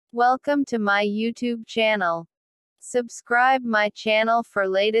Welcome to my YouTube channel. Subscribe my channel for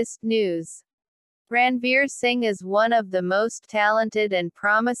latest news. Ranveer Singh is one of the most talented and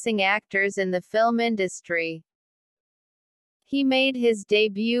promising actors in the film industry. He made his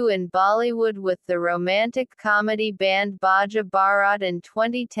debut in Bollywood with the romantic comedy band Baja Bharat in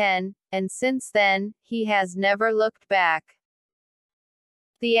 2010, and since then, he has never looked back.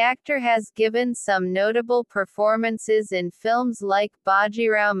 The actor has given some notable performances in films like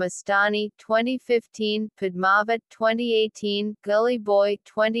Bajirao Mastani 2015, Padmavat 2018, Gully Boy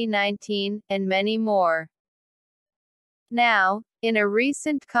 2019, and many more. Now, in a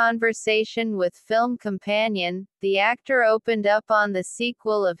recent conversation with Film Companion, the actor opened up on the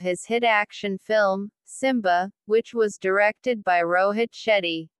sequel of his hit action film, Simmba, which was directed by Rohit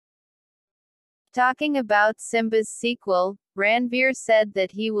Shetty. Talking about Simmba's sequel, Ranveer said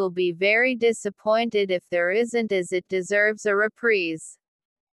that he will be very disappointed if there isn't, as it deserves a reprise.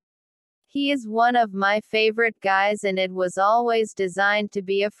 He is one of my favorite guys and it was always designed to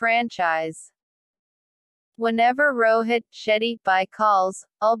be a franchise. Whenever Rohit Shetty calls,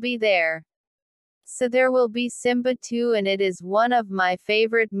 I'll be there. So there will be Simmba 2 and it is one of my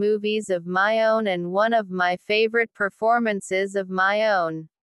favorite movies of my own and one of my favorite performances of my own.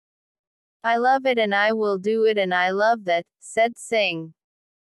 I love it and I will do it and I love that, said Singh.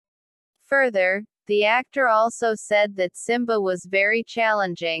 Further, the actor also said that Simmba was very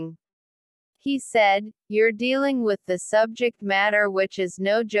challenging. He said, "You're dealing with the subject matter which is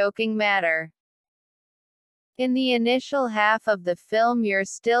no joking matter. In the initial half of the film you're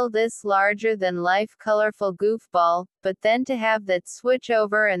still this larger-than-life colorful goofball, but then to have that switch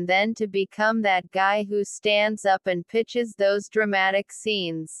over and then to become that guy who stands up and pitches those dramatic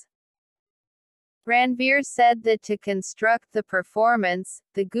scenes." Ranveer said that to construct the performance,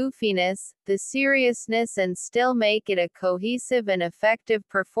 the goofiness, the seriousness and still make it a cohesive and effective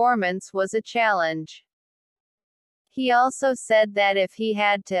performance was a challenge. He also said that if he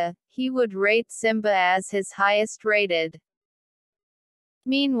had to, he would rate Simmba as his highest rated.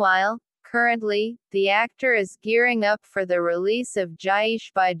 Meanwhile, currently, the actor is gearing up for the release of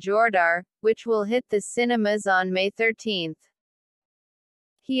Jaish by Jordar, which will hit the cinemas on May 13th.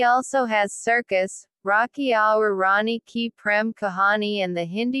 He also has Circus, Rocky Aur Rani Ki Prem Kahani and the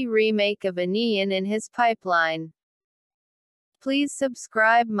Hindi remake of Aniyan in his pipeline. Please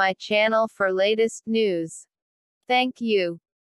subscribe my channel for latest news. Thank you.